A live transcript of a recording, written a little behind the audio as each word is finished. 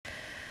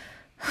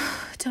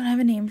don't have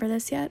a name for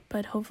this yet,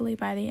 but hopefully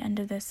by the end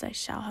of this I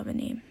shall have a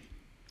name.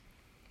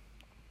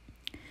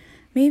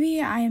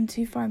 Maybe I am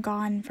too far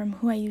gone from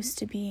who I used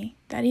to be,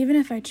 that even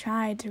if I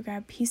tried to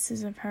grab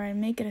pieces of her and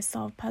make it a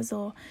solved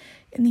puzzle,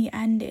 in the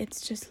end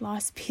it's just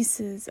lost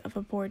pieces of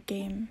a board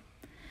game,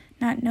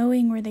 not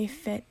knowing where they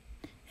fit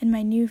in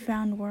my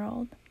newfound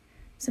world.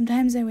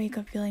 Sometimes I wake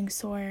up feeling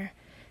sore,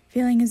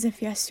 feeling as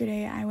if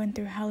yesterday I went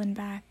through hell and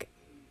back,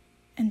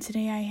 and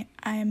today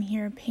I am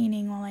here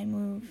painting while I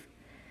move.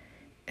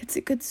 It's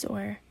a good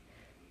sore,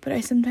 but I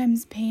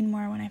sometimes pain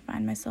more when I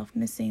find myself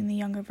missing the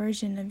younger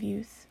version of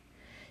youth.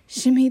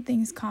 She made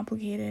things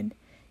complicated.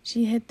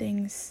 She hid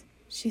things.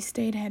 She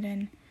stayed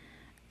hidden.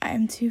 I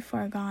am too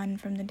far gone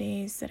from the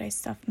days that I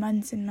stuffed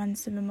months and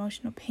months of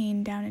emotional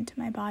pain down into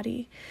my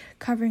body,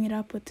 covering it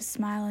up with a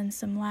smile and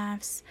some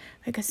laughs,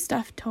 like a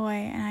stuffed toy,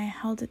 and I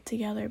held it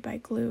together by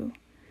glue.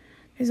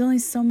 There's only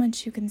so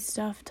much you can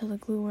stuff till the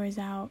glue wears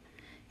out,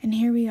 and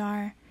here we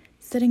are,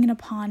 sitting in a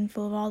pond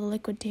full of all the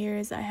liquid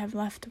tears I have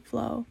left to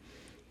flow.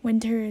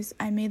 Winters,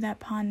 I made that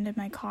pond in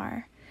my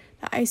car.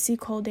 The icy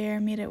cold air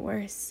made it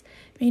worse,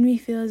 made me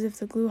feel as if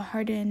the glue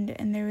hardened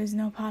and there was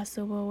no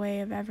possible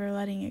way of ever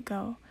letting it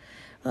go,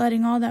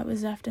 letting all that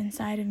was left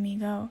inside of me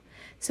go.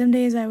 Some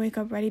days I wake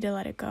up ready to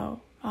let it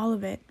go, all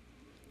of it.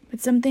 But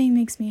something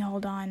makes me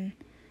hold on.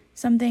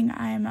 Something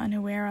I am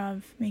unaware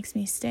of makes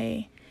me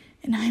stay.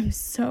 And I am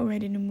so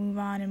ready to move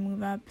on and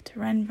move up, to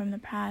run from the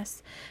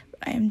past.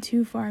 But I am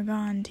too far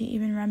gone to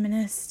even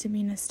reminisce, to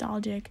be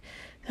nostalgic.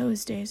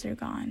 Those days are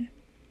gone.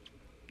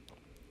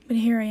 But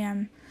here I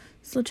am,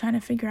 still trying to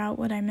figure out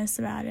what I miss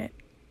about it.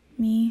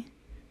 Me,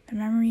 the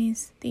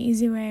memories, the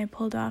easy way I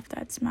pulled off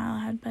that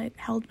smile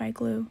held by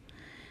glue,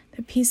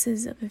 the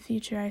pieces of the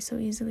future I so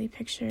easily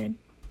pictured.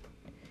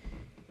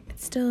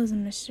 It still is a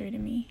mystery to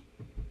me.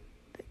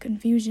 The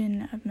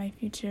confusion of my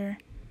future,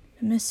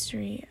 the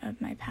mystery of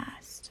my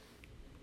past.